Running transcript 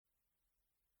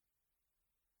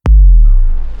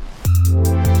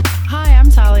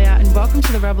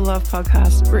Rebel Love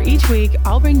podcast, where each week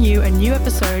I'll bring you a new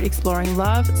episode exploring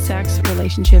love, sex,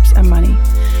 relationships, and money.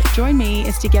 Join me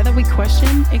as together we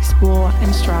question, explore,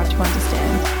 and strive to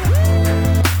understand.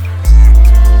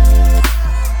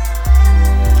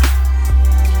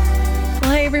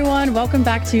 Well, hey everyone, welcome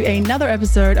back to another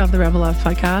episode of the Rebel Love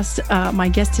podcast. My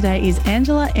guest today is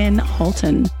Angela N.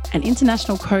 Holton, an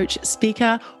international coach,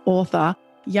 speaker, author,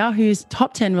 Yahoo's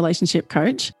top 10 relationship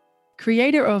coach,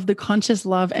 creator of the Conscious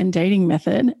Love and Dating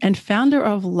Method, and founder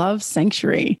of Love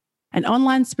Sanctuary, an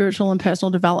online spiritual and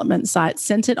personal development site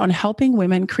centered on helping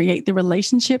women create the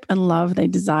relationship and love they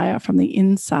desire from the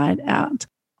inside out.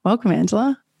 Welcome,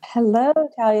 Angela. Hello,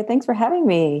 Talia. Thanks for having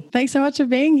me. Thanks so much for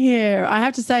being here. I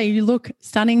have to say, you look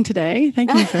stunning today.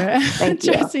 Thank you for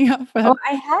dressing up. Oh,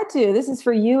 I had to. This is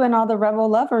for you and all the Rebel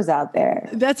lovers out there.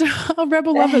 That's all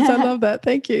Rebel lovers. I love that.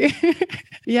 Thank you.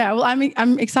 Yeah, well,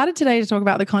 I'm excited today to talk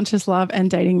about the Conscious Love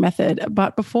and Dating Method.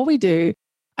 But before we do,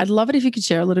 I'd love it if you could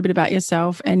share a little bit about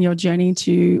yourself and your journey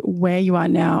to where you are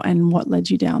now and what led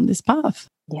you down this path.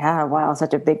 Yeah, wow,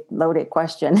 such a big loaded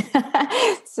question.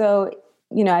 So,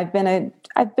 I've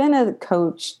been a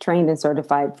coach, trained and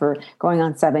certified for going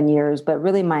on 7 years, but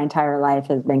really my entire life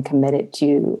has been committed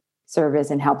to service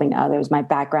and helping others. My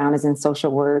background is in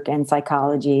social work and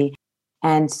psychology.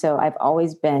 And so I've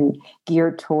always been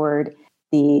geared toward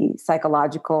the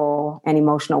psychological and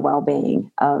emotional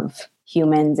well-being of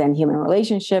humans and human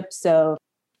relationships. So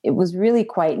it was really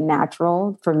quite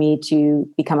natural for me to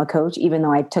become a coach, even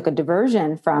though I took a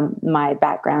diversion from my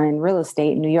background in real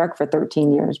estate in New York for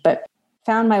 13 years. But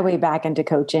found my way back into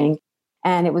coaching.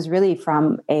 And it was really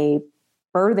from a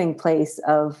birthing place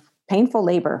of painful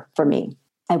labor for me.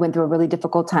 I went through a really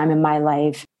difficult time in my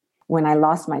life when I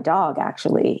lost my dog,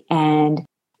 actually. And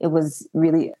it was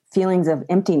really feelings of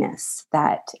emptiness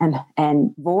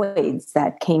and voids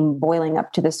that came boiling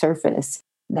up to the surface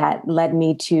that led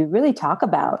me to really talk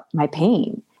about my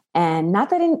pain. And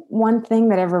not that in one thing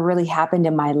that ever really happened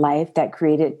in my life that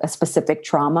created a specific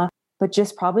trauma, but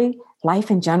just probably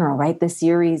life in general, right? The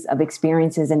series of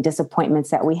experiences and disappointments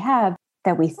that we have,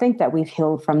 that we think that we've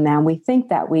healed from them. We think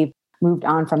that we've moved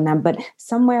on from them, but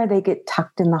somewhere they get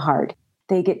tucked in the heart.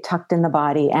 They get tucked in the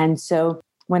body. And so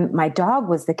when my dog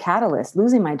was the catalyst,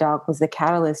 losing my dog was the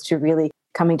catalyst to really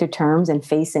coming to terms and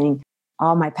facing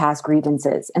all my past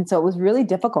grievances. And so it was really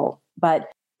difficult.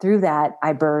 But through that,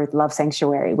 I birthed Love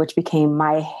Sanctuary, which became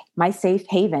my safe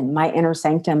haven, my inner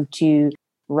sanctum to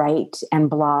write and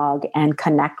blog and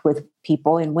connect with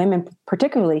people and women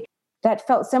particularly that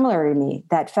felt similar to me,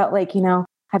 that felt like,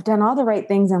 I've done all the right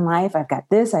things in life. I've got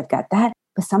this, I've got that,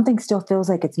 but something still feels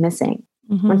like it's missing.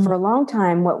 Mm-hmm. When for a long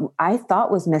time, what I thought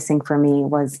was missing for me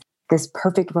was this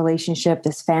perfect relationship,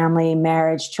 this family,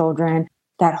 marriage, children,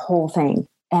 that whole thing.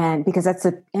 And because that's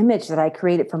the image that I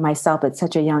created for myself at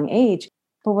such a young age.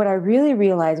 But what I really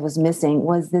realized was missing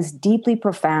was this deeply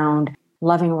profound,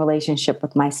 loving relationship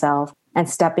with myself and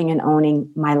stepping and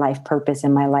owning my life purpose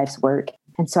and my life's work.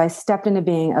 And so I stepped into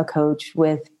being a coach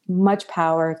with much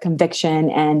power, conviction,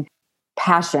 and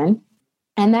passion.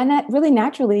 And then that really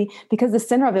naturally, because the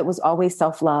center of it was always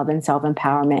self-love and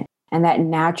self-empowerment, and that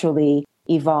naturally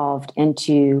evolved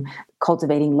into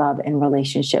cultivating love and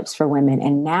relationships for women.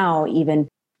 And now even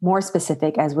more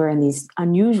specific as we're in these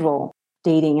unusual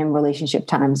dating and relationship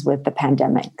times with the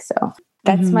pandemic. So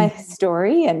that's my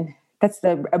story, and that's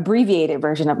the abbreviated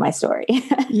version of my story.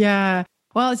 Yeah.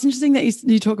 Well, it's interesting that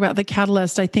you talk about the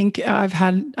catalyst. I think I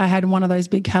had one of those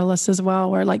big catalysts as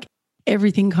well, where like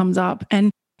everything comes up,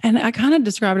 and I kind of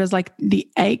describe it as like the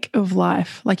ache of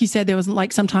life. Like you said, there was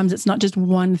like, sometimes it's not just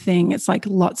one thing. It's like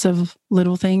lots of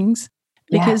little things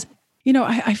because,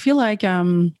 I feel like, I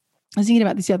was thinking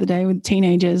about this the other day with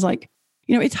teenagers, like,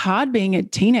 it's hard being a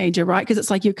teenager, right? Because it's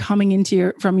like you're coming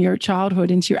from your childhood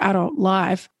into your adult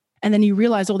life. And then you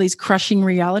realize all these crushing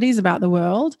realities about the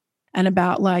world and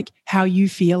about like how you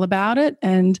feel about it,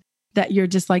 and that you're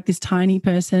just like this tiny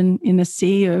person in a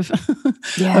sea of,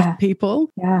 of people.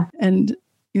 Yeah. And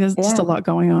there's just a lot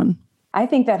going on. I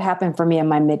think that happened for me in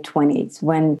my mid-20s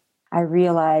when I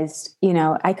realized,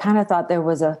 I kind of thought there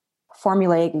was a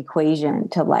formulaic equation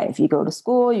to life. You go to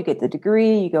school, you get the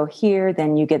degree, you go here,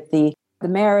 then you get the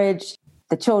marriage,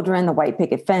 the children, the white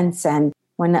picket fence. And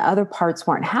when the other parts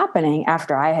weren't happening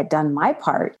after I had done my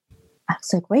part, I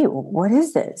was like, wait, what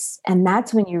is this? And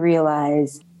that's when you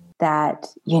realize that,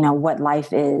 what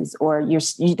life is, or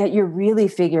that you're really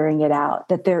figuring it out,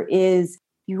 that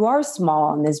you are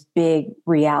small in this big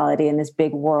reality, in this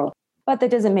big world. But that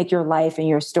doesn't make your life and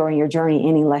your story and your journey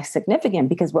any less significant,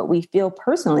 because what we feel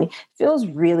personally feels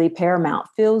really paramount,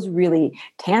 feels really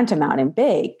tantamount and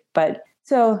big. But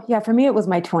so, yeah, for me, it was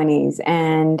my 20s.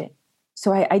 And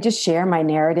So I just share my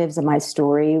narratives and my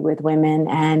story with women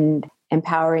and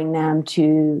empowering them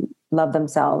to love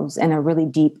themselves in a really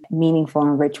deep, meaningful,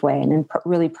 and rich way, and in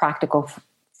really practical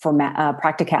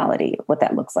practicality, what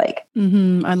that looks like.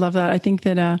 Mm-hmm. I love that. I think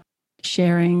that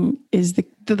sharing is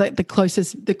the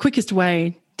closest, the quickest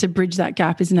way to bridge that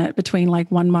gap, isn't it? Between like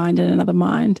one mind and another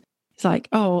mind. It's like,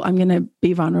 oh, I'm going to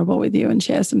be vulnerable with you and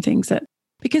share some things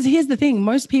because here's the thing,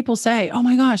 most people say, oh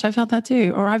my gosh, I felt that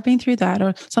too, or I've been through that,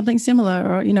 or something similar,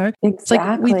 or, Exactly. It's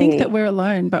like we think that we're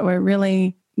alone, but we're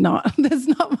really not. There's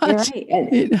not much.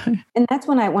 You're right. And that's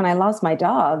when I lost my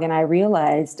dog and I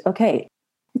realized, okay,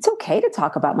 it's okay to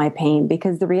talk about my pain,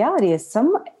 because the reality is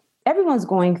everyone's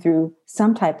going through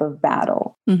some type of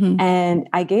battle. Mm-hmm. And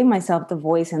I gave myself the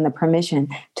voice and the permission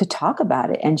to talk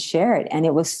about it and share it. And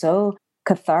it was so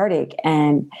cathartic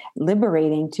and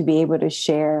liberating to be able to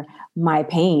share my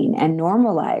pain and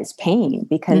normalize pain,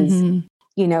 because,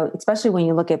 especially when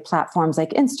you look at platforms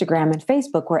like Instagram and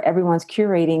Facebook, where everyone's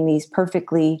curating these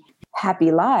perfectly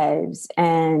happy lives.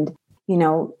 And,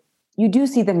 you do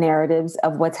see the narratives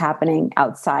of what's happening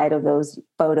outside of those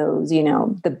photos,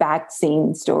 the back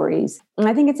scene stories. And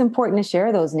I think it's important to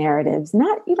share those narratives. You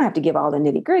don't have to give all the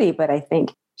nitty gritty, but I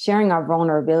think sharing our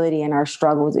vulnerability and our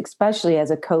struggles, especially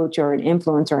as a coach or an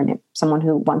influencer and someone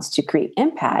who wants to create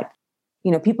impact,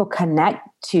 people connect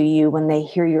to you when they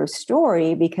hear your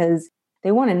story, because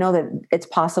they want to know that it's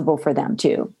possible for them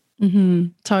too. Mm-hmm.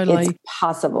 Totally. It's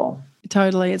possible.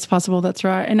 Totally. It's possible. That's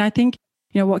right. And I think,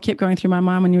 what kept going through my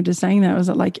mind when you were just saying that was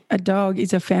that, like, a dog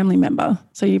is a family member.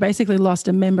 So you basically lost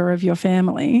a member of your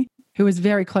family who was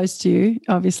very close to you,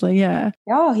 obviously. Yeah.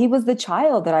 Oh, he was the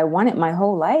child that I wanted my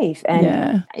whole life.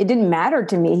 And it didn't matter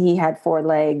to me. He had 4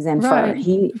 legs and fur.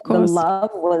 The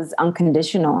love was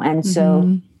unconditional. And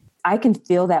so I can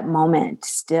feel that moment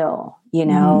still,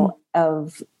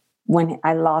 of when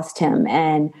I lost him.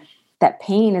 And that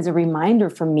pain is a reminder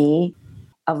for me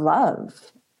of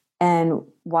love. And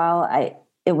while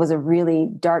it was a really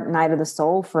dark night of the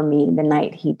soul for me, the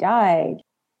night he died,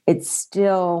 it's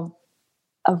still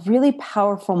a really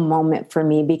powerful moment for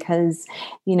me, because,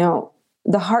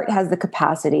 the heart has the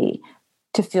capacity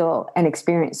to feel and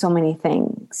experience so many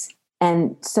things.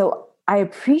 And so I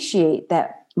appreciate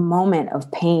that moment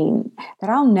of pain that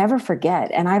I'll never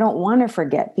forget. And I don't want to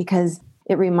forget, because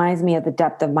it reminds me of the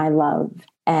depth of my love.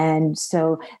 And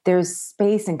so there's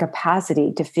space and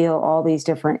capacity to feel all these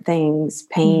different things,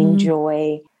 pain,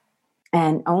 joy,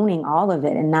 and owning all of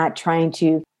it, and not trying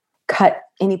to cut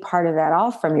any part of that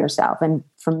off from yourself. And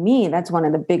for me, that's one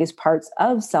of the biggest parts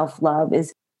of self-love,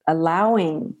 is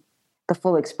allowing the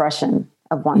full expression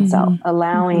of oneself,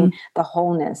 allowing the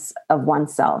wholeness of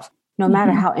oneself. No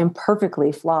matter how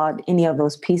imperfectly flawed any of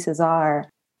those pieces are,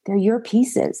 they're your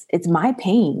pieces. It's my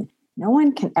pain. No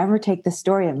one can ever take the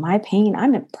story of my pain.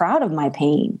 I'm proud of my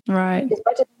pain. Right.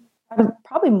 I'm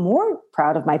probably more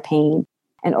proud of my pain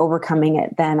and overcoming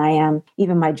it than I am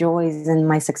even my joys and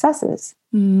my successes.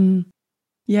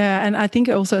 Yeah. And I think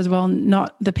also as well,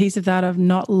 not the piece of that of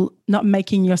not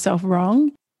making yourself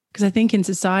wrong. Because I think in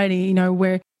society,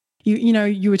 where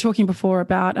you were talking before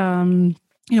about,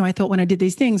 I thought when I did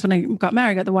these things, when I got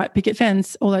married, got the white picket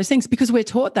fence, all those things, because we're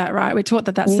taught that, right? We're taught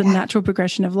that that's the natural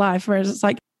progression of life. Whereas it's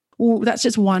like, well, that's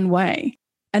just one way.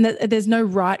 And there's no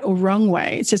right or wrong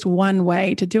way. It's just one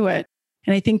way to do it.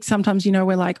 And I think sometimes,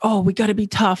 we're like, oh, we got to be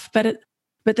tough. But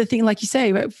the thing, like you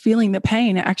say, feeling the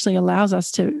pain, it actually allows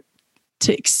us to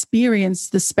experience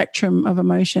the spectrum of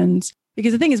emotions.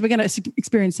 Because the thing is, we're going to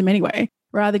experience them anyway.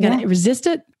 We're either going to resist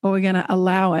it, or we're going to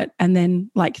allow it and then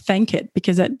thank it,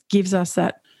 because it gives us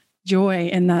that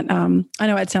joy and that, I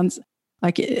know it sounds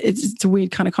like it's a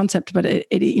weird kind of concept, but it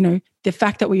the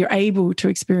fact that we are able to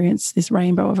experience this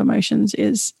rainbow of emotions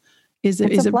is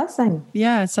a blessing.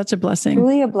 Yeah, it's such a blessing.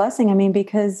 Truly a blessing. I mean,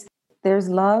 because there's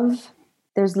love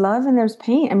and there's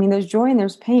pain. I mean, there's joy and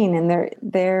there's pain, and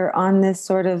they're on this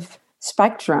sort of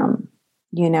spectrum,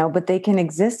 but they can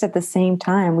exist at the same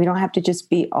time. We don't have to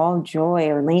just be all joy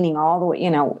or leaning all the way,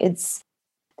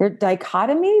 they're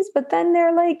dichotomies, but then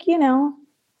they're like,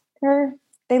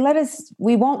 they let us,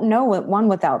 we won't know one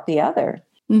without the other.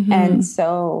 And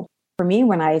so for me,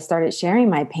 when I started sharing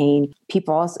my pain,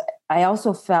 I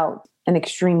also felt an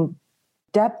extreme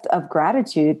depth of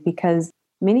gratitude, because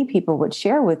many people would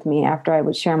share with me after I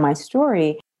would share my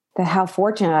story that how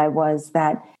fortunate I was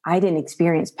that I didn't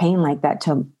experience pain like that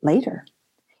till later.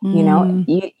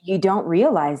 You don't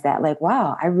realize that, like,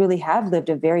 wow, I really have lived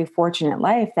a very fortunate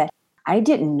life that I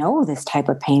didn't know this type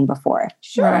of pain before.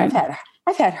 Sure, right.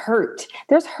 I've had hurt.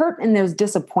 There's hurt and there's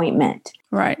disappointment.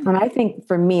 Right. And I think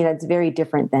for me, that's very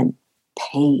different than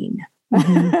pain.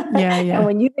 Yeah. And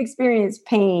when you experience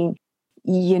pain,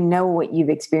 you know what you've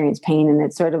experienced pain. And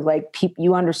it's sort of like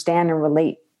you understand and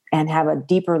relate and have a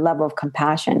deeper level of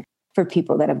compassion for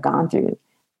people that have gone through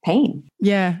pain.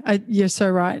 Yeah, you're so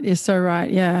right. You're so right.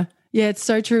 Yeah. Yeah, it's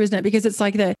so true, isn't it? Because it's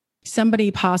like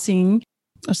somebody passing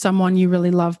or someone you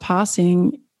really love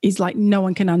passing is like, no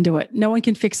one can undo it. No one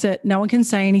can fix it. No one can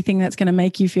say anything that's going to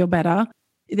make you feel better.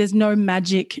 There's no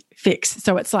magic fix.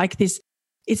 So it's like this,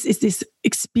 it's this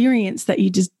experience that you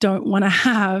just don't want to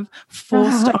have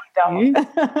forced on you.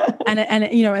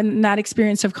 And you know, and that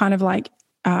experience of kind of like,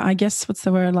 I guess, what's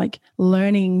the word? Like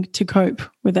learning to cope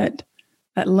with it,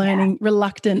 that learning,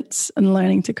 reluctance and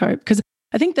learning to cope. Because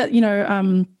I think that, you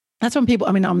know, that's when people,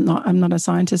 I mean, I'm not a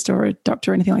scientist or a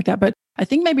doctor or anything like that, but I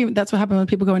think maybe that's what happens when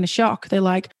people go into shock. They're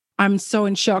like, I'm so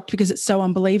in shock because it's so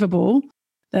unbelievable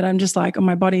that I'm just like, oh,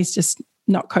 my body's just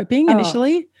not coping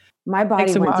initially. My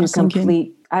body I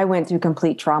went through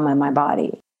complete trauma in my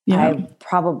body. Yeah. I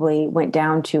probably went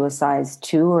down to a size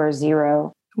 2 or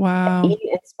 0. Wow.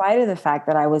 In spite of the fact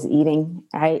that I was eating,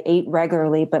 I ate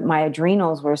regularly, but my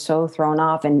adrenals were so thrown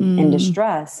off and in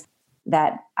distress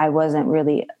that I wasn't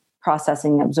really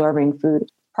processing, absorbing food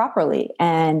properly.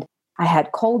 And I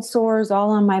had cold sores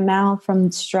all on my mouth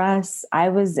from stress. I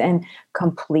was in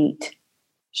complete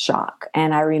shock.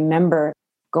 And I remember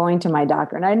going to my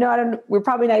doctor, and I know we're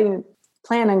probably not even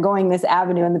planning on going this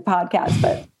avenue in the podcast,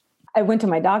 but I went to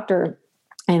my doctor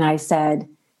and I said,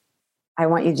 I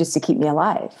want you just to keep me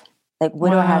alive. Like,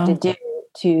 what do I have to do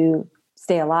to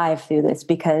stay alive through this?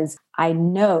 Because I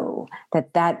know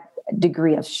that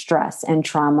degree of stress and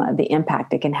trauma, the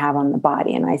impact it can have on the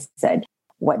body. And I said,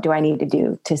 what do I need to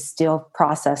do to still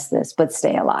process this, but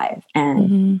stay alive?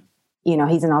 And, you know,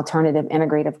 he's an alternative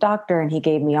integrative doctor, and he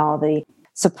gave me all the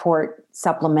support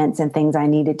supplements and things I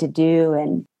needed to do.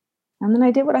 And then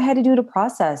I did what I had to do to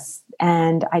process.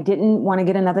 And I didn't want to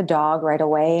get another dog right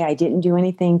away. I didn't do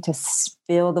anything to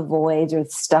fill the voids or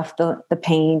stuff the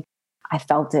pain. I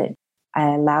felt it.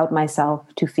 I allowed myself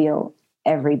to feel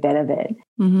every bit of it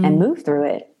and move through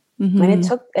it. And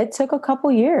it took a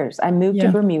couple years. I moved to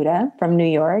Bermuda from New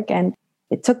York, and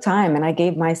it took time. And I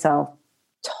gave myself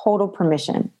total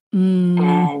permission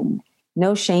and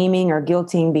no shaming or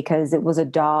guilting because it was a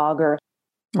dog, or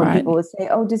when people would say,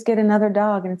 oh, just get another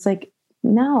dog. And it's like,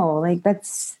 no, like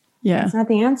that's not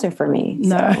the answer for me.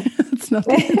 No, it's not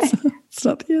the answer. It's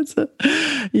not the answer.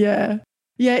 Yeah.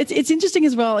 Yeah. It's interesting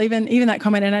as well, even that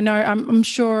comment. And I know, I'm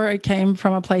sure it came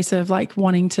from a place of like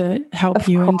wanting to help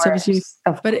you and service you.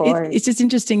 But it's just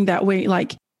interesting that we,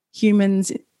 like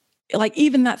humans, like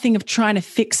even that thing of trying to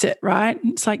fix it, right?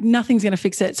 It's like nothing's going to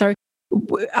fix it. So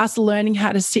us learning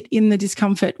how to sit in the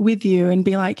discomfort with you and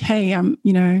be like, hey,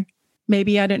 you know,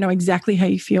 maybe I don't know exactly how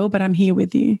you feel, but I'm here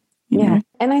with you. You know?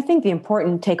 And I think the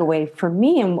important takeaway for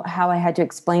me and how I had to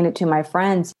explain it to my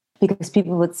friends, because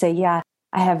people would say, yeah,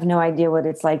 I have no idea what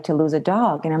it's like to lose a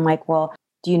dog. And I'm like, well,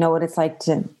 do you know what it's like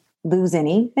to lose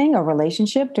anything, a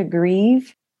relationship, to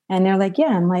grieve? And they're like, yeah.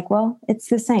 I'm like, well, it's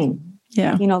the same.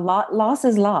 Yeah. You know, loss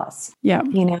is loss. Yeah.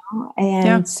 You know,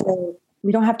 and so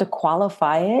we don't have to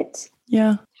qualify it.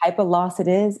 Yeah. Type of loss it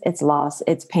is, it's loss,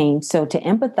 it's pain. So to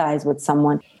empathize with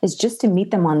someone is just to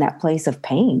meet them on that place of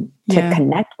pain, to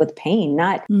connect with pain,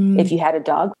 not if you had a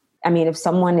dog. I mean, if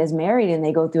someone is married and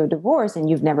they go through a divorce and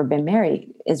you've never been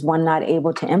married, is one not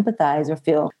able to empathize or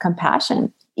feel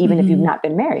compassion, even if you've not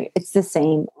been married? It's the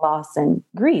same loss and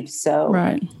grief. So,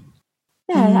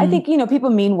 I think, you know, people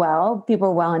mean well, people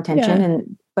are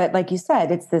well-intentioned, but like you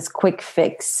said, it's this quick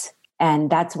fix.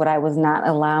 And that's what I was not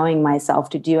allowing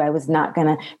myself to do. I was not going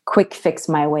to quick fix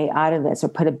my way out of this or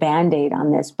put a Band-Aid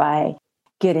on this by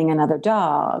getting another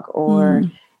dog or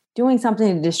doing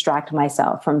something to distract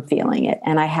myself from feeling it.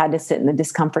 And I had to sit in the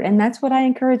discomfort. And that's what I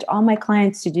encourage all my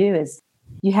clients to do is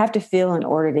you have to feel in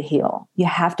order to heal. You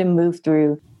have to move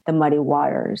through the muddy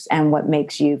waters and what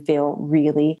makes you feel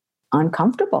really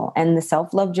uncomfortable. And the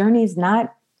self-love journey is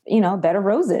not, you know, bed of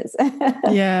roses.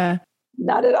 Yeah.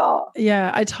 Not at all.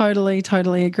 Yeah, I totally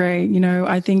agree. You know,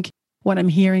 I think what I'm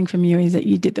hearing from you is that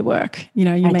you did the work. You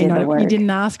know, you didn't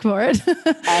ask for it.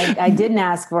 I didn't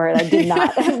ask for it. I did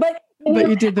not. But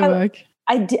you did the work.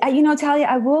 I did, you know, Talia,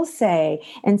 I will say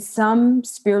in some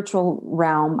spiritual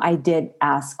realm, I did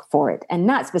ask for it, and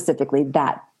not specifically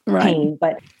that pain,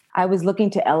 but I was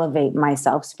looking to elevate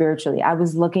myself spiritually. I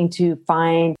was looking to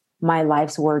find my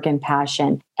life's work and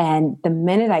passion. And the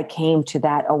minute I came to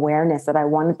that awareness that I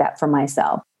wanted that for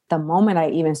myself, the moment I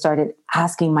even started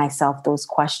asking myself those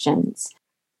questions,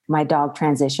 my dog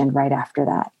transitioned right after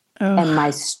that. Oh. And my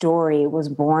story was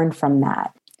born from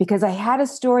that, because I had a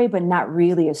story, but not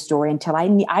really a story until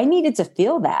I needed to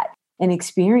feel that and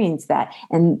experience that.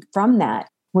 And from that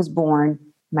was born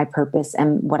my purpose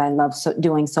and what I love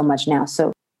doing so much now.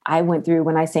 So I went through,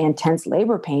 when I say intense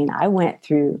labor pain, I went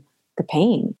through the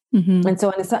pain. Mm-hmm. And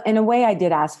so in a way I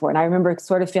did ask for it. And I remember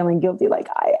sort of feeling guilty, like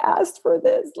I asked for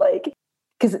this, like,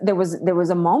 because there was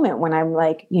a moment when I'm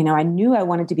like, I knew I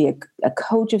wanted to be a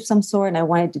coach of some sort and I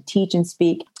wanted to teach and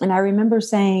speak. And I remember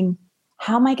saying,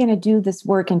 how am I going to do this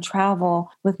work and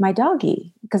travel with my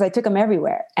doggy? Because I took him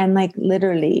everywhere. And like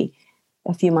literally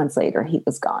a few months later, he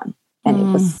was gone. And it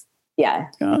was,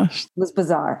 gosh, it was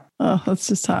bizarre. Oh, that's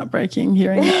just heartbreaking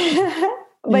hearing that.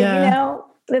 But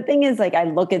the thing is, like, I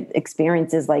look at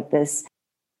experiences like this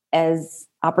as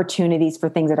opportunities for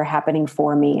things that are happening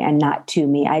for me and not to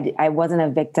me. I wasn't a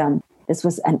victim. This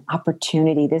was an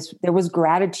opportunity. There was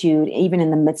gratitude even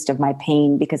in the midst of my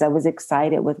pain, because I was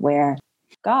excited with where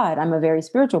I'm a very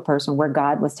spiritual person, where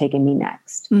God was taking me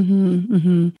next. Mm-hmm,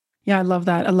 mm-hmm. Yeah, I love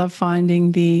that. I love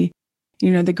finding the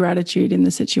gratitude in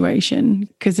the situation,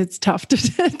 because it's tough to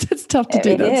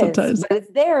do that sometimes. But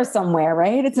it's there somewhere,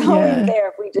 right? It's always there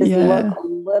if we just look a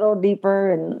little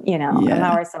deeper and,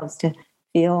 allow ourselves to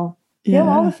feel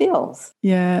all the feels.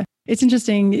 Yeah. It's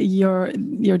interesting. Your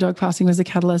dog passing was a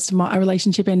catalyst. My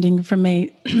relationship ending for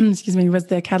me, excuse me, was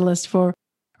the catalyst for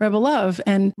Rebel Love.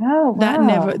 And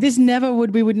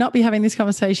we would not be having this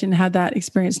conversation had that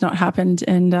experience not happened.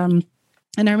 And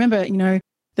I remember,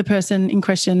 the person in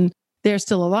question, they're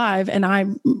still alive. And I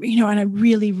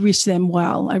really wish them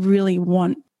well. I really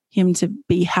want him to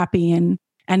be happy and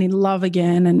in love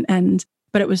again.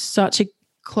 But it was such a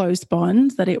close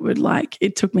bond that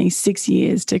it took me 6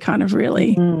 years to kind of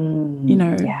really,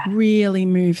 really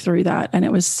move through that. And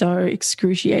it was so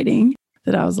excruciating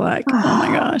that I was like, oh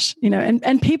my gosh,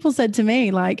 and people said to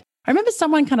me, like, I remember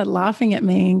someone kind of laughing at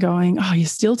me and going, oh, you're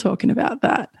still talking about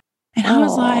that. And I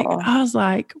was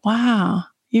like, wow,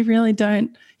 you've really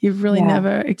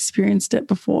never experienced it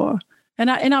before. And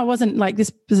I wasn't like,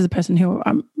 this is a person who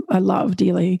I love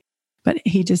dearly, but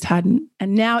he just hadn't.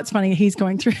 And now it's funny, he's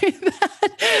going through that.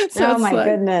 So oh my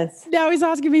goodness. Now he's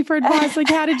asking me for advice. Like,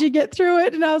 how did you get through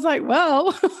it? And I was like,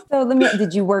 well. So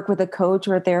did you work with a coach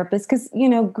or a therapist? Because,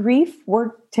 grief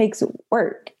takes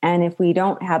work. And if we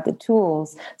don't have the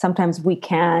tools, sometimes we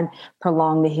can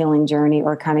prolong the healing journey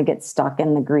or kind of get stuck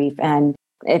in the grief. And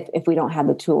if we don't have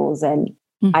the tools, and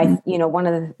one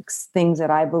of the things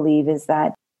that I believe is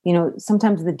that,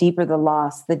 sometimes the deeper the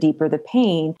loss, the deeper the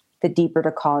pain, the deeper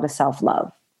to call to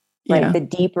self-love, right? Yeah. The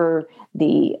deeper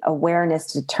the awareness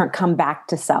to come back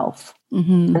to self.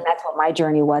 Mm-hmm. And that's what my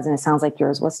journey was. And it sounds like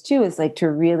yours was too, is like to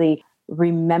really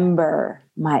remember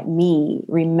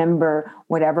remember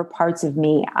whatever parts of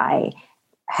me I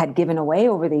had given away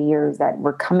over the years that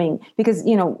were coming, because,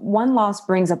 one loss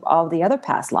brings up all the other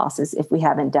past losses if we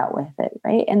haven't dealt with it.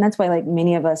 Right. And that's why, like,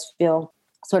 many of us feel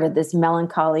sort of this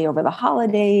melancholy over the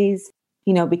holidays,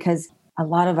 because a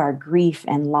lot of our grief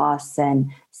and loss and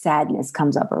sadness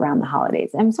comes up around the holidays.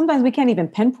 And sometimes we can't even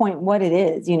pinpoint what it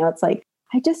is. It's like,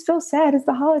 I just feel sad. It's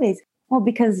the holidays. Well,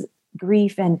 because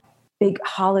grief and big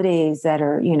holidays that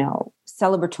are,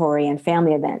 celebratory and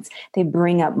family events, they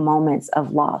bring up moments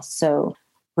of loss. So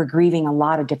we're grieving a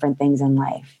lot of different things in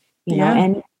life, know,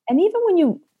 and even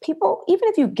even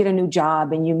if you get a new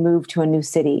job and you move to a new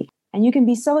city, and you can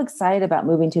be so excited about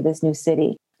moving to this new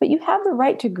city, but you have the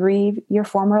right to grieve your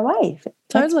former life.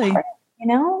 Totally.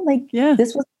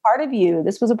 This was part of you.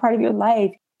 This was a part of your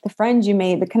life, the friends you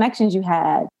made, the connections you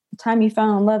had, the time you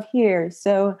found in love here.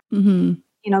 So,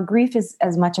 grief is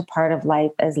as much a part of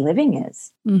life as living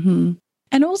is. Mm-hmm.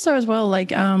 And also as well,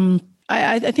 like,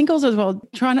 I think also as well,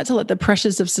 try not to let the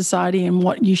pressures of society and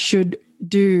what you should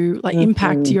do, like,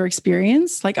 impact your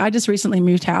experience. Like, I just recently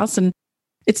moved house, and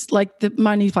it's like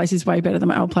my new place is way better than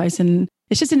my old place. And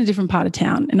it's just in a different part of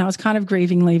town. And I was kind of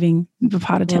grieving leaving the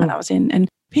part of town I was in. And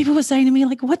people were saying to me,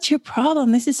 like, what's your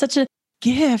problem? This is such a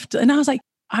gift. And I was like,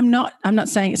 I'm not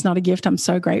saying it's not a gift. I'm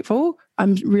so grateful.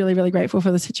 I'm really, really grateful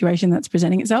for the situation that's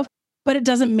presenting itself. But it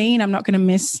doesn't mean I'm not going to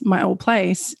miss my old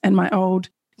place and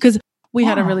because we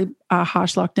had a really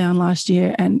harsh lockdown last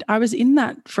year, and I was in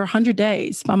that for 100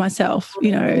 days by myself,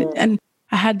 and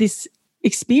I had this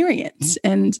experience.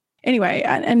 And anyway,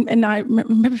 and I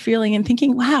remember feeling and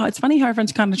thinking, wow, it's funny how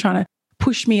everyone's kind of trying to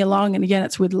push me along. And again,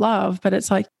 it's with love, but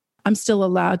it's like, I'm still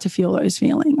allowed to feel those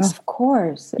feelings. Of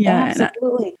course. Yeah,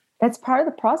 absolutely. That's part of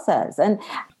the process. And,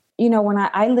 when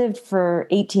I lived for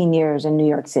 18 years in New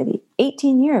York City,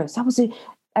 18 years,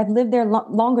 I've lived there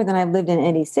longer than I've lived in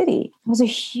any city. It was a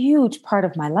huge part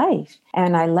of my life.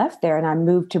 And I left there and I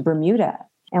moved to Bermuda.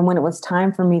 And when it was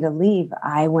time for me to leave,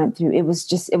 I went through, it was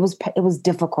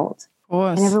difficult.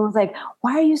 And everyone's like,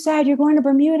 why are you sad? You're going to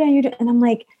Bermuda. And I'm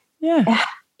like,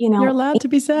 You're allowed to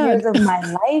be sad. Years of my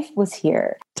life was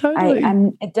here. Totally.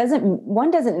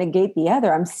 One doesn't negate the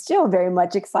other. I'm still very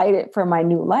much excited for my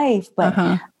new life, but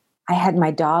I had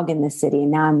my dog in the city,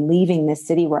 and now I'm leaving this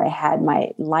city where I had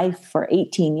my life for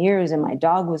 18 years, and my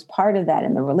dog was part of that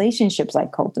and the relationships I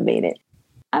cultivated.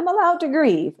 I'm allowed to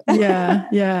grieve. Yeah.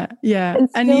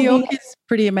 And New York is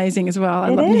pretty amazing as well. I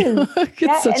love New York.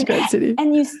 It's such a great city.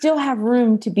 And you still have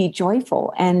room to be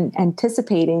joyful and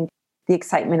anticipating the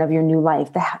excitement of your new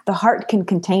life. The heart can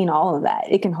contain all of that.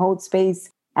 It can hold space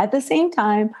at the same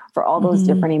time for all those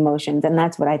different emotions. And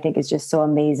that's what I think is just so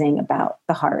amazing about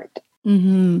the heart.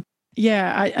 Mm-hmm.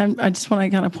 Yeah, I just want to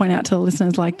kind of point out to the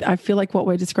listeners, like, I feel like what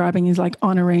we're describing is like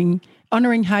honoring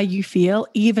how you feel,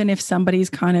 even if somebody's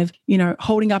kind of,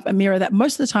 holding up a mirror that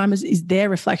most of the time is their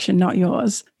reflection, not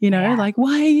yours, like,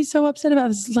 why are you so upset about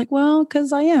this? It's like, well,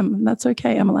 because I am, and that's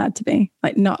okay. I'm allowed to be,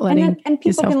 like, not letting and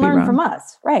people can learn from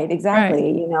us. Right.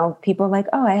 Exactly. Right. People are like,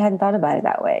 oh, I hadn't thought about it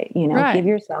that way. Right. Give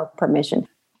yourself permission,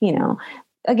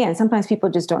 again, sometimes people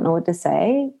just don't know what to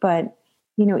say, but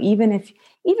even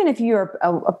if you're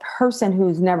a person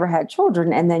who's never had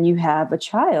children and then you have a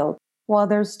child, while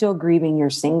they're still grieving your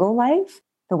single life,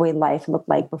 the way life looked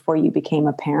like before you became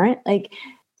a parent, like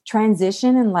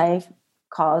transition in life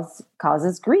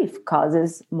causes grief,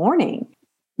 causes mourning.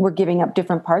 We're giving up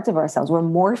different parts of ourselves. We're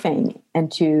morphing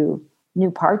into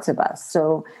new parts of us.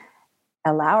 So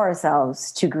allow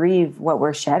ourselves to grieve what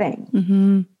we're shedding.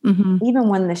 Even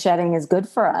when the shedding is good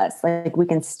for us, like we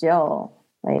can still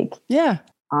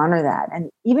honor that. And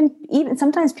even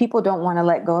sometimes people don't want to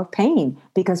let go of pain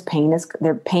because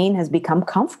their pain has become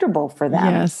comfortable for them.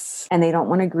 Yes. And they don't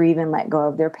want to grieve and let go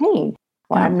of their pain.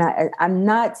 Well, I'm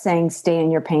not saying stay in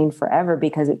your pain forever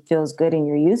because it feels good and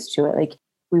you're used to it. Like,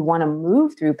 we want to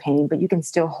move through pain, but you can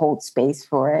still hold space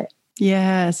for it.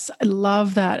 Yes. I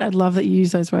love that. I love that you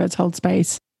use those words, hold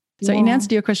space. So in answer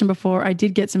to your question before, I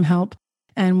did get some help.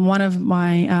 And one of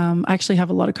my, I actually have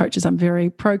a lot of coaches. I'm very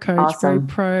pro coach, awesome.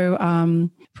 very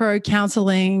pro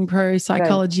counseling, pro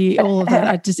psychology, all of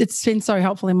that. It's been so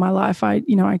helpful in my life. I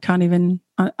can't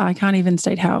even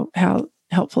state how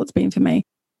helpful it's been for me.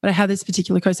 But I have this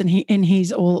particular coach, and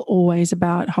he's always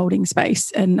about holding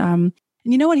space. And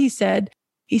you know what he said?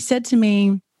 He said to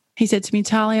me,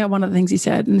 Talia, one of the things he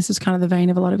said, and this is kind of the vein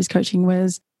of a lot of his coaching,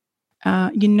 was,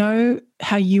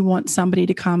 how you want somebody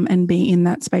to come and be in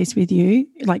that space with you,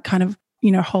 like kind of,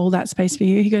 hold that space for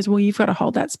you. He goes, well, you've got to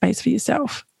hold that space for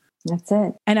yourself. That's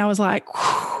it. And I was like,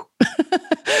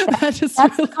 that's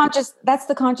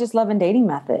the conscious love and dating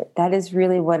method. That is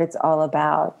really what it's all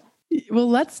about. Well,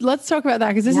 let's talk about that,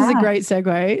 because this is a great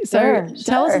segue. So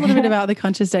tell us a little bit about the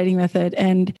conscious dating method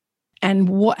and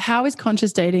how is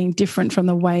conscious dating different from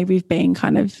the way we've been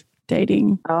kind of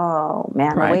dating? Oh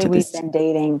man, the way we've been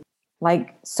dating,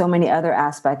 like so many other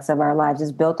aspects of our lives,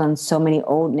 is built on so many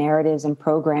old narratives and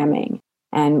programming.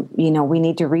 And, we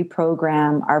need to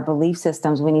reprogram our belief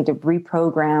systems. We need to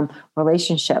reprogram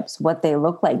relationships, what they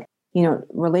look like.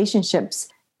 Relationships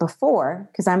before,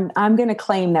 because I'm going to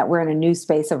claim that we're in a new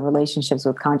space of relationships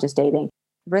with conscious dating.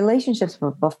 Relationships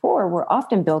before were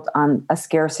often built on a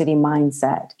scarcity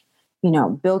mindset,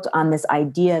 built on this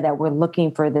idea that we're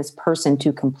looking for this person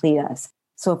to complete us.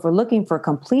 So if we're looking for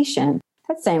completion,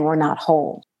 that's saying we're not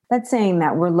whole. That's saying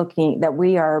that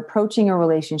we are approaching a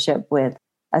relationship with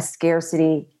a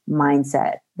scarcity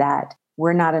mindset, that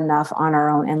we're not enough on our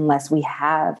own unless we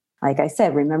have, like I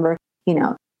said, remember,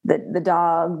 the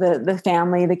dog, the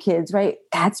family, the kids, right?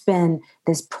 That's been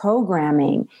this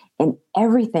programming in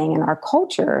everything in our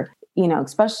culture,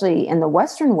 especially in the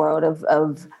Western world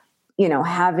of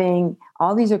having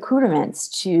all these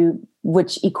accoutrements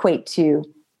which equate to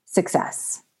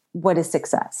success. What is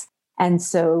success? And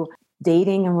so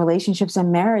dating and relationships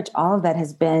and marriage, all of that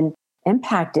has been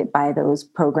impacted by those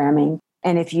programming.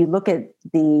 And if you look at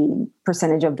the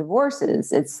percentage of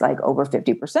divorces, it's like over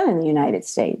 50% in the United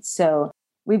States. So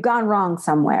we've gone wrong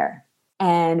somewhere.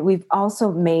 And we've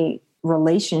also made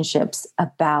relationships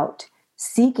about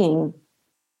seeking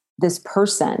this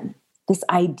person, this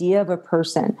idea of a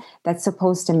person that's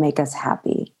supposed to make us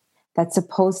happy, that's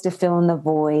supposed to fill in the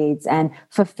voids and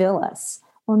fulfill us.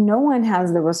 Well, no one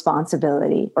has the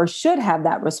responsibility or should have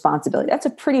that responsibility. That's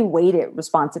a pretty weighted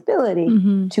responsibility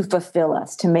to fulfill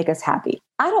us, to make us happy.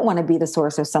 I don't want to be the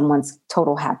source of someone's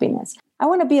total happiness. I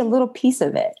want to be a little piece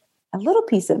of it.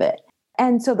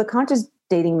 And so the conscious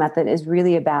dating method is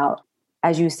really about,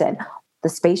 as you said, the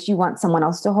space you want someone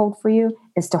else to hold for you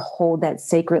is to hold that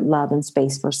sacred love and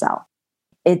space for self.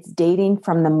 It's dating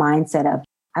from the mindset of,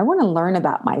 I want to learn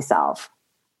about myself.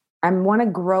 I want to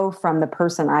grow from the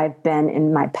person I've been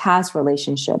in my past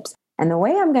relationships. And the way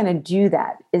I'm going to do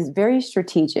that is very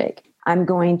strategic. I'm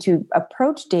going to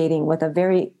approach dating with a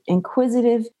very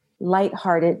inquisitive,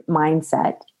 lighthearted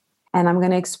mindset. And I'm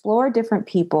going to explore different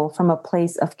people from a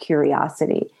place of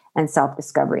curiosity and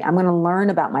self-discovery. I'm going to learn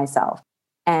about myself.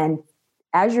 And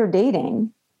as you're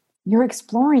dating, you're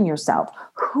exploring yourself,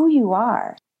 who you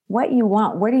are, what you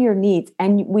want, what are your needs.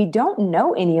 And we don't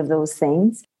know any of those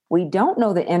things. We don't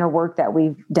know the inner work that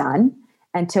we've done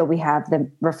until we have the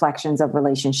reflections of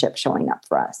relationships showing up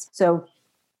for us. So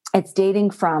it's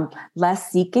dating from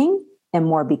less seeking and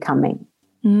more becoming.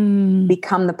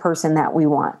 Become the person that we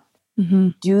want.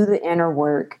 Do the inner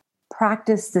work,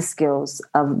 practice the skills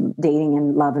of dating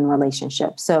and love and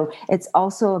relationships. So it's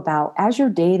also about, as you're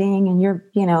dating and you're,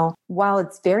 while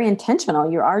it's very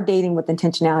intentional, you are dating with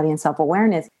intentionality and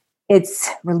self-awareness, it's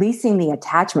releasing the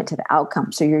attachment to the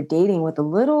outcome. So you're dating with a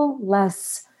little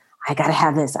less, I got to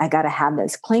have this,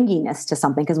 clinginess to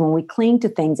something. Because when we cling to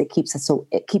things, it keeps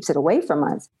it away from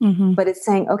us. But it's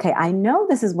saying, okay, I know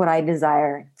this is what I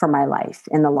desire for my life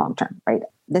in the long term, right?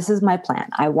 This is my plan.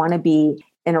 I want to be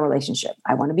in a relationship.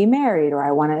 I want to be married, or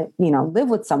I want to, live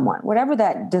with someone, whatever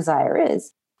that desire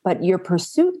is. But your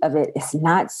pursuit of it is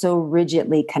not so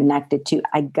rigidly connected to,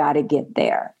 I got to get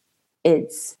there.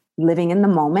 It's living in the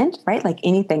moment, right? Like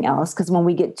anything else. Because when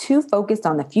we get too focused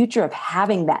on the future of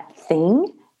having that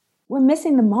thing, we're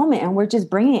missing the moment, and we're just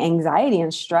bringing anxiety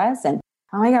and stress. And,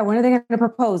 oh my God, when are they going to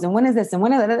propose? And when is this? And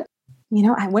when is that?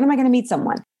 When am I going to meet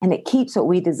someone? And it keeps what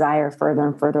we desire further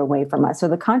and further away from us. So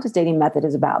the conscious dating method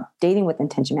is about dating with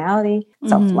intentionality,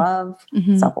 self-love,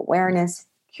 self-awareness,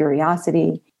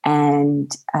 curiosity,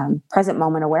 and present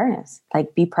moment awareness.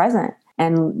 Like, be present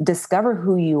and discover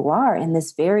who you are in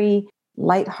this very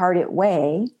lighthearted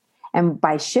way. And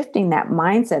by shifting that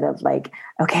mindset of like,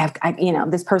 okay,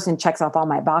 this person checks off all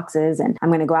my boxes and I'm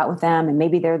going to go out with them and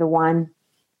maybe they're the one,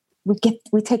 we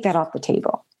take that off the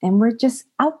table, and we're just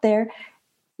out there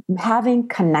having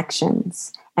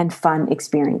connections and fun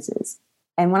experiences.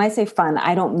 And when I say fun,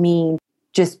 I don't mean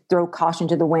just throw caution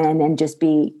to the wind and just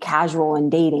be casual in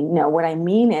dating. No, what I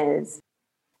mean is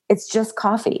it's just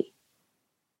coffee.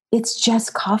 It's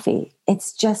just coffee.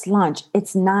 It's just lunch.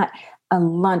 It's not a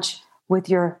lunch with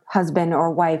your husband or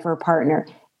wife or partner.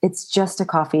 It's just a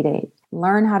coffee date.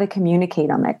 Learn how to communicate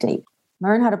on that date.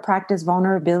 Learn how to practice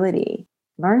vulnerability.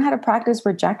 Learn how to practice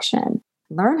rejection.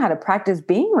 Learn how to practice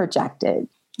being rejected.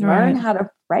 Learn how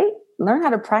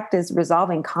to practice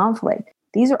resolving conflict.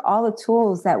 These are all the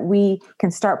tools that we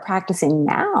can start practicing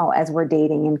now as we're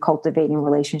dating and cultivating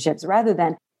relationships, rather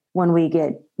than when we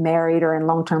get married or in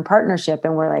long-term partnership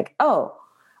and we're like, oh,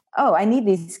 I need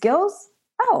these skills.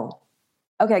 Oh,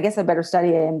 okay, I guess I better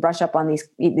study and brush up on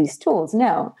these tools.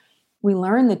 No, we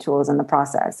learn the tools in the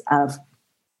process of,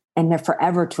 and they're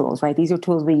forever tools, right? These are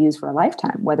tools we use for a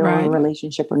lifetime, whether we're in a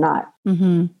relationship or not.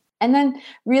 And then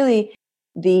really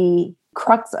the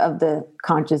crux of the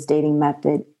conscious dating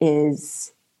method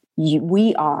is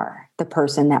we are the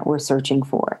person that we're searching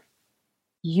for.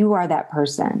 You are that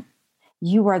person.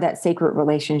 You are that sacred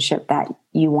relationship that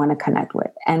you want to connect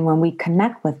with. And when we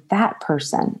connect with that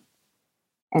person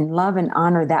and love and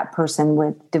honor that person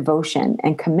with devotion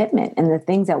and commitment and the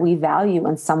things that we value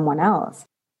in someone else,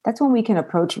 that's when we can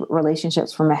approach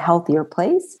relationships from a healthier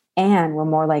place, and we're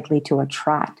more likely to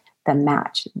attract the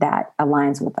match that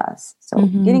aligns with us. So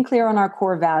getting clear on our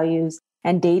core values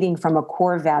and dating from a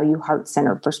core value,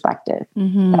 heart-centered perspective.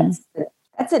 That's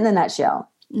it in a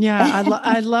nutshell. Yeah,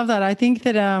 I love that. I think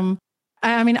that,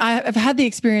 I've had the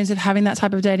experience of having that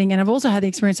type of dating, and I've also had the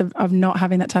experience of not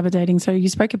having that type of dating. So you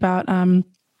spoke about,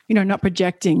 not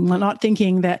projecting, not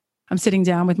thinking that I'm sitting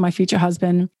down with my future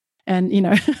husband and,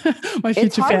 my future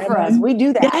it's hard family. For us. We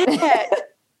do that. Yeah. I'm going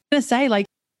to say, like,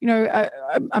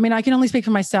 I can only speak for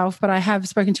myself, but I have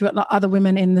spoken to other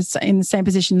women in the same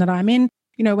position that I'm in.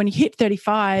 When you hit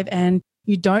 35 and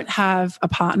you don't have a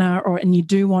partner and you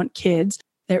do want kids,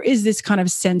 there is this kind of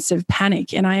sense of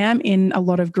panic. And I am in a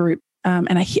lot of group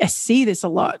and I see this a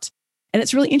lot. And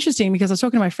it's really interesting because I was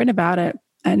talking to my friend about it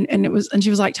and she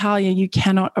was like, Talia, you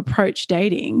cannot approach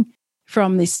dating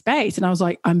from this space. And I was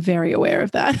like, I'm very aware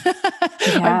of that.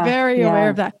 I'm very aware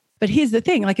of that. But here's the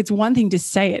thing, like, it's one thing to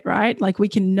say it, right? Like, we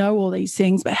can know all these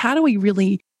things, but how do we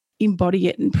really embody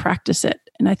it and practice it?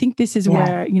 And I think this is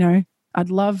where, I'd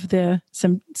love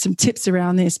some tips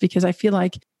around this, because I feel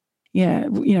like,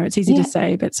 it's easy to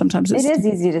say, but sometimes it is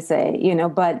easy to say,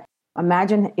 but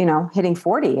imagine, hitting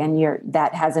 40 and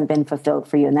that hasn't been fulfilled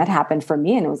for you. And that happened for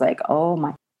me. And it was like, oh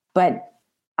my, but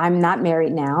I'm not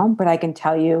married now, but I can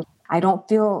tell you, I don't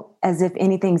feel as if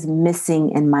anything's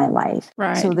missing in my life.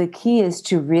 Right. So the key is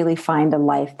to really find a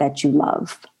life that you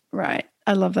love. Right.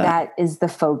 I love that. That is the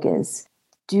focus.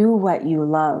 Do what you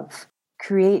love.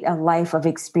 Create a life of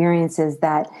experiences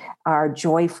that are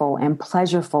joyful and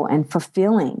pleasurable and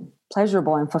fulfilling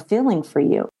for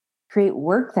you. Create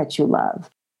work that you love.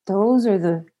 Those are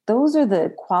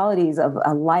the qualities of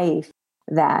a life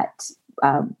that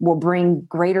will bring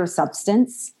greater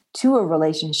substance to a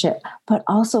relationship, but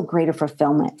also greater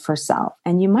fulfillment for self.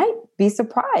 And you might be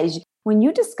surprised when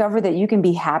you discover that you can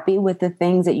be happy with the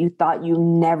things that you thought you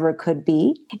never could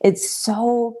be. It's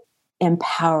so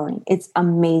empowering. It's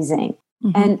amazing.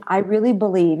 Mm-hmm. And I really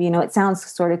believe, it sounds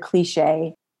sort of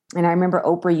cliche. And I remember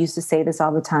Oprah used to say this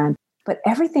all the time, but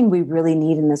everything we really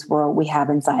need in this world, we have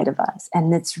inside of us.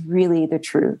 And it's really the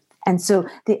truth. And so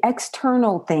the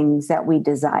external things that we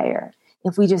desire,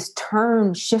 if we just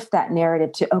shift that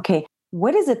narrative to, okay,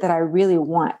 what is it that I really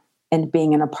want in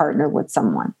being in a partner with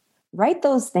someone? Write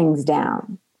those things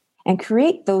down and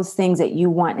create those things that you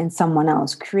want in someone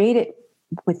else. Create it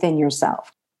within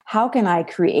yourself. How can I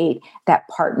create that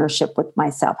partnership with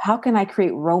myself? How can I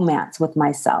create romance with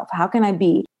myself? How can I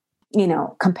be,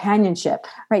 companionship,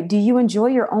 right? Do you enjoy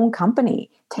your own company?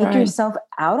 Take yourself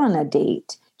out on a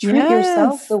date. Treat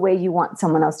yourself the way you want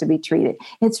someone else to be treated.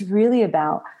 It's really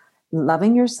about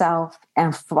loving yourself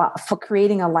and for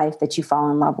creating a life that you fall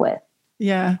in love with.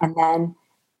 Yeah. And then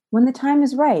when the time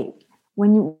is right,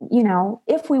 when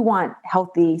if we want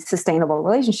healthy, sustainable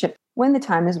relationship, when the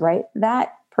time is right,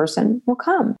 that person will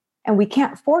come. And we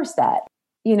can't force that.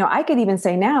 I could even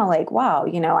say now, like, wow,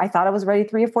 I thought I was ready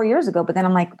 3 or 4 years ago, but then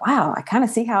I'm like, wow, I kind of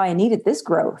see how I needed this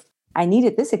growth. I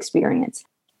needed this experience.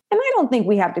 And I don't think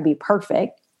we have to be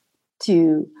perfect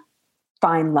to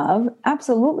find love.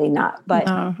 Absolutely not. But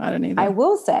no, I don't either. I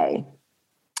will say,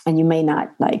 and you may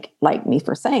not like me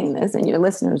for saying this and your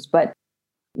listeners, but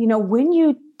when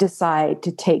you decide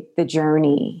to take the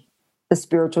journey, the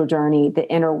spiritual journey, the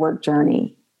inner work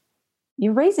journey,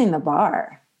 you're raising the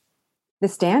bar. The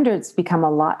standards become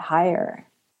a lot higher.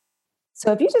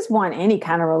 So if you just want any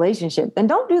kind of relationship, then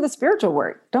don't do the spiritual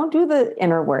work. Don't do the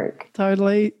inner work.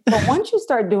 Totally. But once you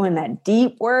start doing that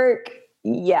deep work,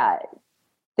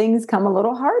 things come a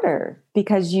little harder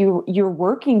because you're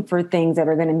working for things that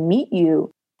are going to meet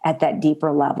you at that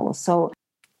deeper level. So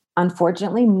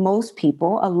unfortunately,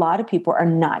 a lot of people are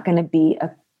not going to be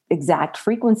an exact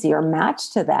frequency or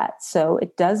match to that. So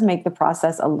it does make the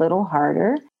process a little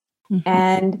harder. Mm-hmm.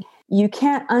 And you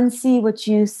can't unsee what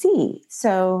you see.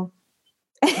 So,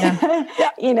 but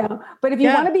if you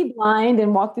want to be blind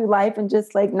and walk through life and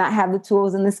just like not have the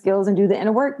tools and the skills and do the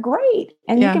inner work, great.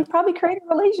 And you can probably create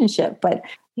a relationship. But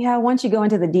once you go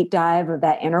into the deep dive of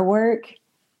that inner work,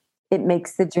 it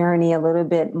makes the journey a little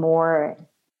bit more,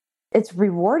 it's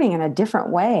rewarding in a different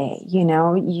way.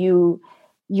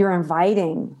 You're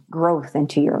inviting growth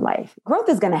into your life. Growth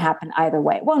is going to happen either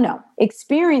way. Well, no,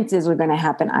 experiences are going to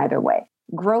happen either way.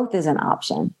 Growth is an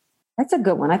option. That's a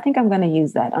good one. I think I'm going to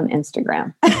use that on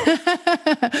Instagram.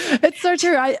 It's so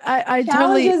true. I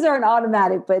Challenges are an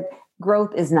automatic, but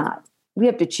growth is not. We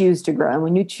have to choose to grow. And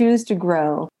when you choose to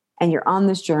grow and you're on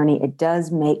this journey, it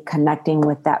does make connecting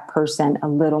with that person a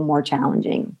little more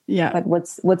challenging. Yeah. But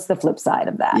what's the flip side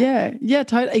of that? Yeah. Yeah,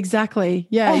 totally. Exactly.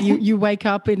 Yeah. You wake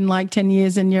up in like 10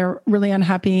 years and you're really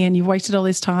unhappy and you've wasted all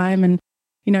this time. And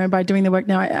by doing the work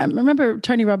now, I remember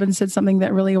Tony Robbins said something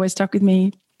that really always stuck with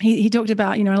me. He talked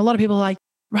about, and a lot of people are like,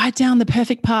 write down the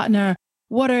perfect partner.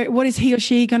 What is he or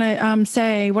she going to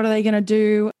say? What are they going to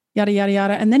do? Yada, yada,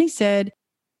 yada. And then he said,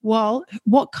 well,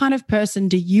 what kind of person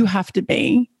do you have to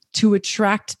be to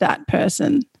attract that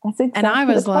person? That's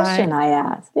exactly the question I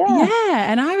asked.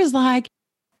 Yeah. And I was like,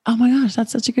 oh my gosh,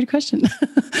 that's such a good question.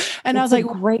 And I was like,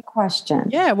 great question.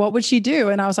 Yeah. What would she do?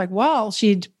 And I was like, well,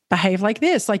 she'd behave like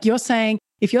this. Like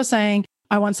if you're saying,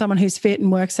 I want someone who's fit and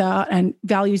works out and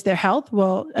values their health,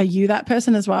 well, are you that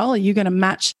person as well? Are you going to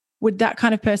match? Would that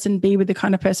kind of person be with the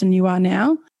kind of person you are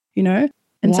now?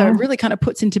 And so it really kind of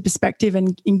puts into perspective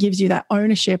and gives you that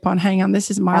ownership on, hang on, this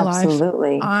is my life.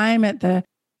 Absolutely. I'm at the,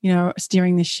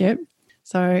 steering the ship.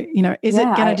 So, is it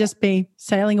going to just be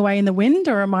sailing away in the wind,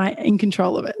 or am I in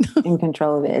control of it? In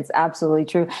control of it. It's absolutely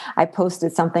true. I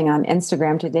posted something on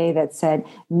Instagram today that said,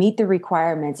 meet the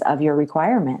requirements of your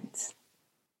requirements.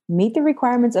 Meet the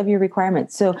requirements of your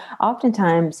requirements. So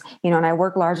oftentimes, and I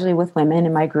work largely with women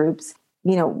in my groups,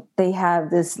 they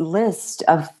have this list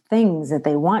of things that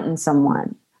they want in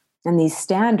someone and these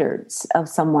standards of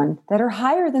someone that are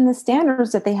higher than the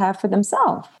standards that they have for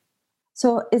themselves.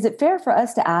 So is it fair for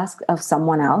us to ask of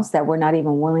someone else that we're not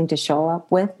even willing to show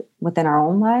up within our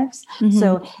own lives? Mm-hmm.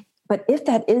 So, but if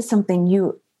that is something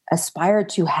you aspire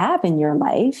to have in your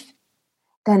life,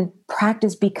 then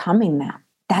practice becoming that.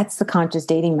 That's the conscious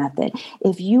dating method.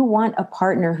 If you want a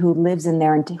partner who lives in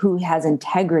there and who has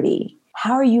integrity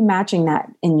How are you matching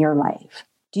that in your life?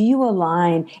 Do you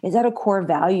align? Is that a core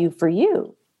value for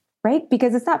you? Right?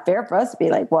 Because it's not fair for us to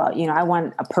be like, well, I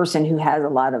want a person who has a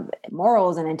lot of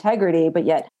morals and integrity, but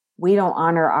yet we don't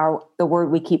honor the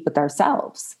word we keep with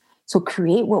ourselves. So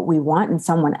create what we want in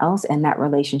someone else and that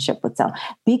relationship with self.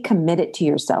 Be committed to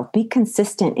yourself. Be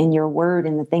consistent in your word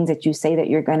and the things that you say that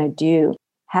you're going to do.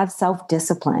 Have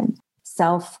self-discipline,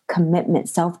 self-commitment,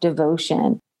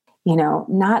 self-devotion,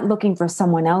 not looking for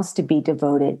someone else to be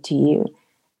devoted to you.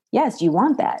 Yes, you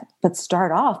want that, but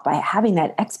start off by having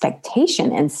that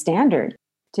expectation and standard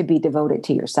to be devoted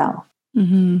to yourself.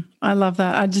 Mm-hmm. I love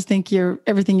that. I just think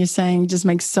everything you're saying just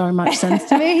makes so much sense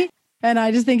to me. And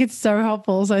I just think it's so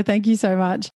helpful. So thank you so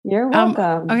much. You're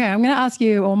welcome. Okay, I'm going to ask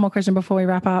you one more question before we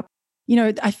wrap up.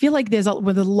 I feel like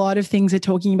with a lot of things we're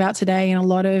talking about today, and a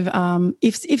lot of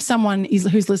if someone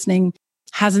who's listening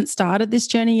hasn't started this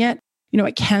journey yet,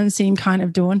 it can seem kind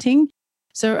of daunting.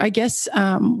 So I guess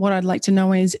what I'd like to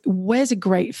know is, where's a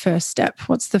great first step?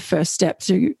 What's the first step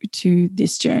to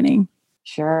this journey?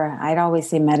 Sure. I'd always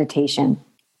say meditation,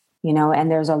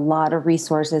 and there's a lot of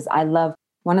resources. I love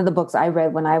one of the books I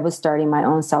read when I was starting my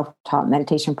own self-taught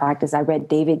meditation practice. I read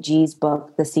David G's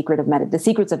book, The Secrets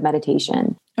of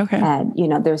Meditation. Okay.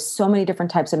 And, there's so many different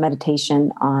types of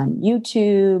meditation on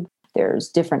YouTube. There's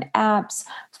different apps.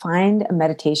 Find a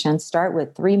meditation. Start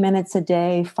with 3 minutes a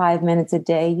day, 5 minutes a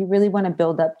day. You really want to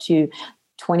build up to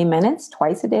 20 minutes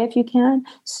twice a day if you can.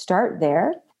 Start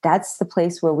there. That's the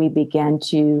place where we begin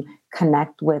to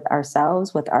connect with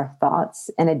ourselves, with our thoughts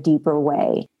in a deeper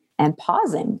way. And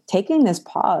taking this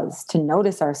pause to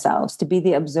notice ourselves, to be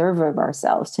the observer of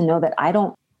ourselves, to know that I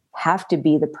don't have to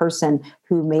be the person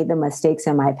who made the mistakes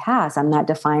in my past. I'm not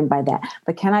defined by that.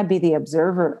 But can I be the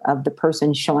observer of the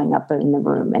person showing up in the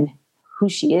room and who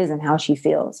she is and how she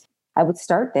feels? I would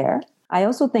start there. I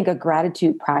also think a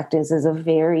gratitude practice is a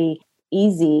very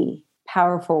easy,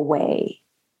 powerful way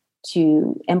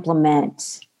to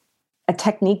implement a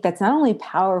technique that's not only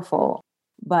powerful,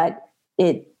 but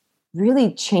it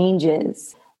really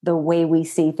changes the way we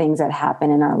see things that happen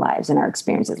in our lives and our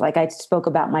experiences. Like I spoke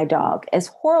about my dog. As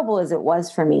horrible as it was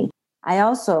for me, I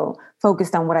also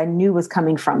focused on what I knew was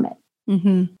coming from it.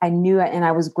 Mm-hmm. I knew it, and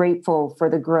I was grateful for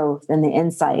the growth and the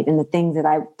insight and the things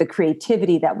the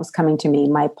creativity that was coming to me,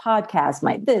 my podcast,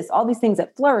 all these things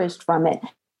that flourished from it.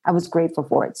 I was grateful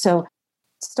for it. So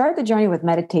start the journey with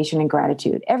meditation and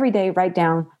gratitude. Every day, write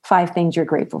down 5 things you're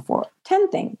grateful for, 10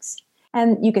 things.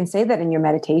 And you can say that in your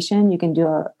meditation. You can do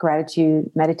a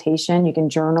gratitude meditation. You can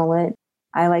journal it.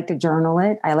 I like to journal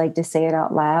it. I like to say it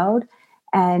out loud.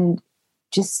 And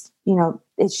just,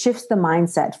 it shifts the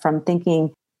mindset from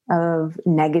thinking of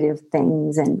negative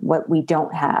things and what we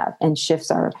don't have, and shifts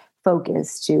our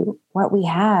focus to what we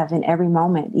have in every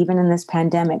moment, even in this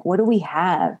pandemic. What do we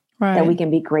have that we can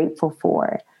be grateful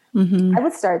for? Mm-hmm. I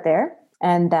would start there.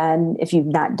 And then if you've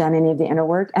not done any of the inner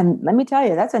work, and let me tell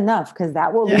you, that's enough, because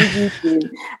that will lead you to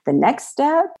the next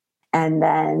step, and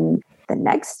then the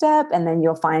next step. And then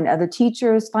you'll find other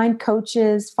teachers, find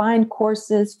coaches, find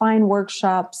courses, find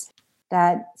workshops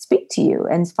that speak to you,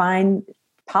 and find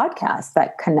podcasts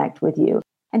that connect with you.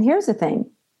 And here's the thing,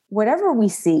 whatever we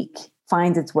seek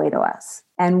finds its way to us.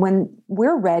 And when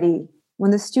we're ready, when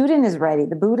the student is ready,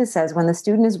 the Buddha says, when the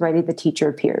student is ready, the teacher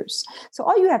appears. So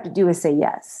all you have to do is say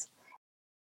yes.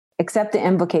 Accept the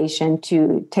invitation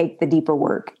to take the deeper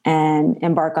work and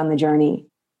embark on the journey,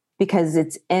 because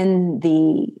it's in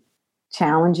the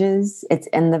challenges, it's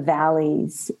in the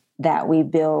valleys that we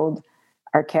build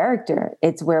our character.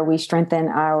 It's where we strengthen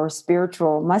our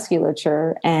spiritual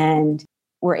musculature, and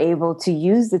we're able to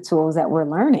use the tools that we're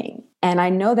learning. And I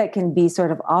know that can be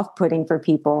sort of off-putting for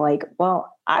people, like,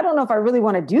 well, I don't know if I really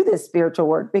want to do this spiritual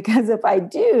work, because if I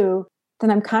do, then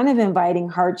I'm kind of inviting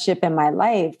hardship in my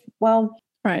life. Well,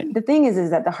 right. The thing is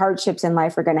that the hardships in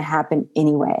life are going to happen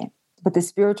anyway, but the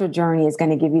spiritual journey is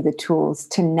going to give you the tools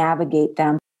to navigate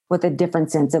them with a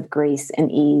different sense of grace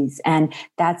and ease. And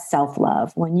that's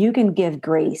self-love. When you can give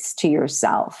grace to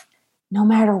yourself, no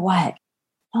matter what,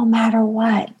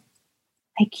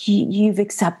 like you've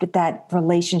accepted that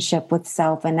relationship with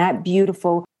self, and that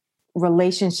beautiful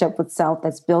relationship with self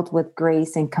that's built with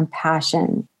grace and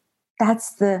compassion.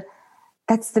 That's the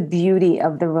beauty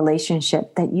of the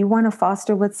relationship that you want to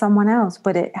foster with someone else,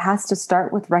 but it has to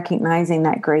start with recognizing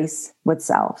that grace with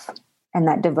self and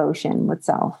that devotion with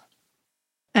self.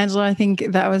 Angela, I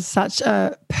think that was such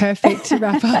a perfect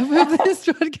wrap up of this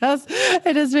podcast.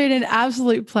 It has been an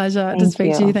absolute pleasure to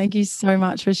speak to you. Thank you so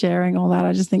much for sharing all that.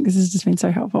 I just think this has just been so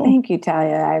helpful. Thank you,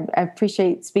 Talia. I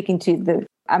appreciate speaking to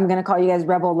I'm going to call you guys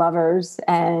rebel lovers,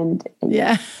 and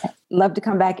love to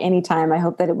come back anytime. I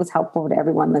hope that it was helpful to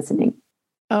everyone listening.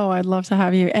 Oh, I'd love to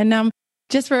have you. And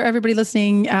just for everybody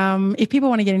listening, if people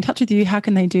want to get in touch with you, how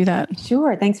can they do that?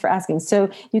 Sure. Thanks for asking.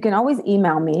 So you can always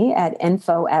email me at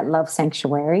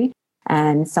info@Love.Sanctuary,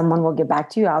 and someone will get back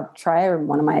to you. I'll try, or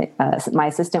one of my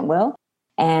assistant will.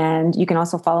 And you can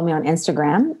also follow me on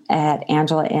Instagram at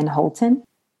Angela N. Holton.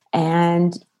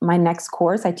 And my next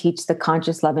course, I teach the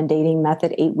Conscious Love and Dating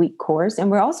Method 8-week course. And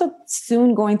we're also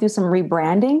soon going through some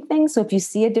rebranding things. So if you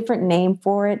see a different name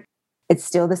for it, it's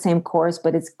still the same course,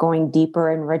 but it's going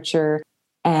deeper and richer.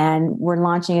 And we're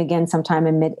launching again sometime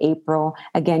in mid-April.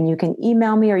 Again, you can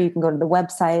email me or you can go to the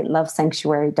website,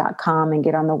 lovesanctuary.com, and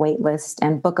get on the wait list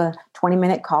and book a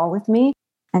 20-minute call with me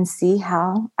and see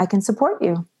how I can support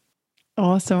you.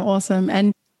 Awesome.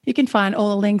 And you can find all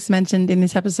the links mentioned in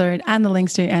this episode and the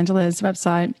links to Angela's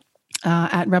website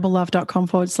at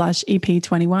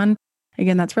rebellove.com/EP21.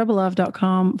 Again, that's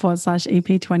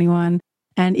rebellove.com/EP21.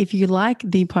 And if you like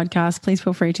the podcast, please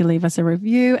feel free to leave us a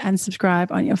review and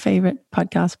subscribe on your favorite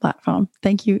podcast platform.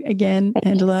 Thank you again,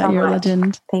 Angela. You're a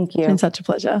legend. Thank you. It's been such a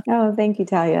pleasure. Oh, thank you,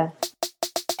 Talia.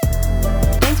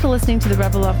 Thanks for listening to the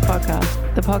Rebel Love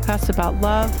Podcast, the podcast about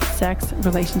love, sex,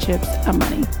 relationships, and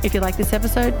money. If you like this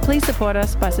episode, please support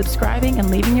us by subscribing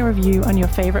and leaving a review on your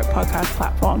favorite podcast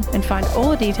platform. And find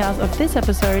all the details of this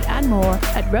episode and more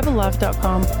at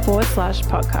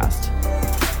rebellove.com/podcast.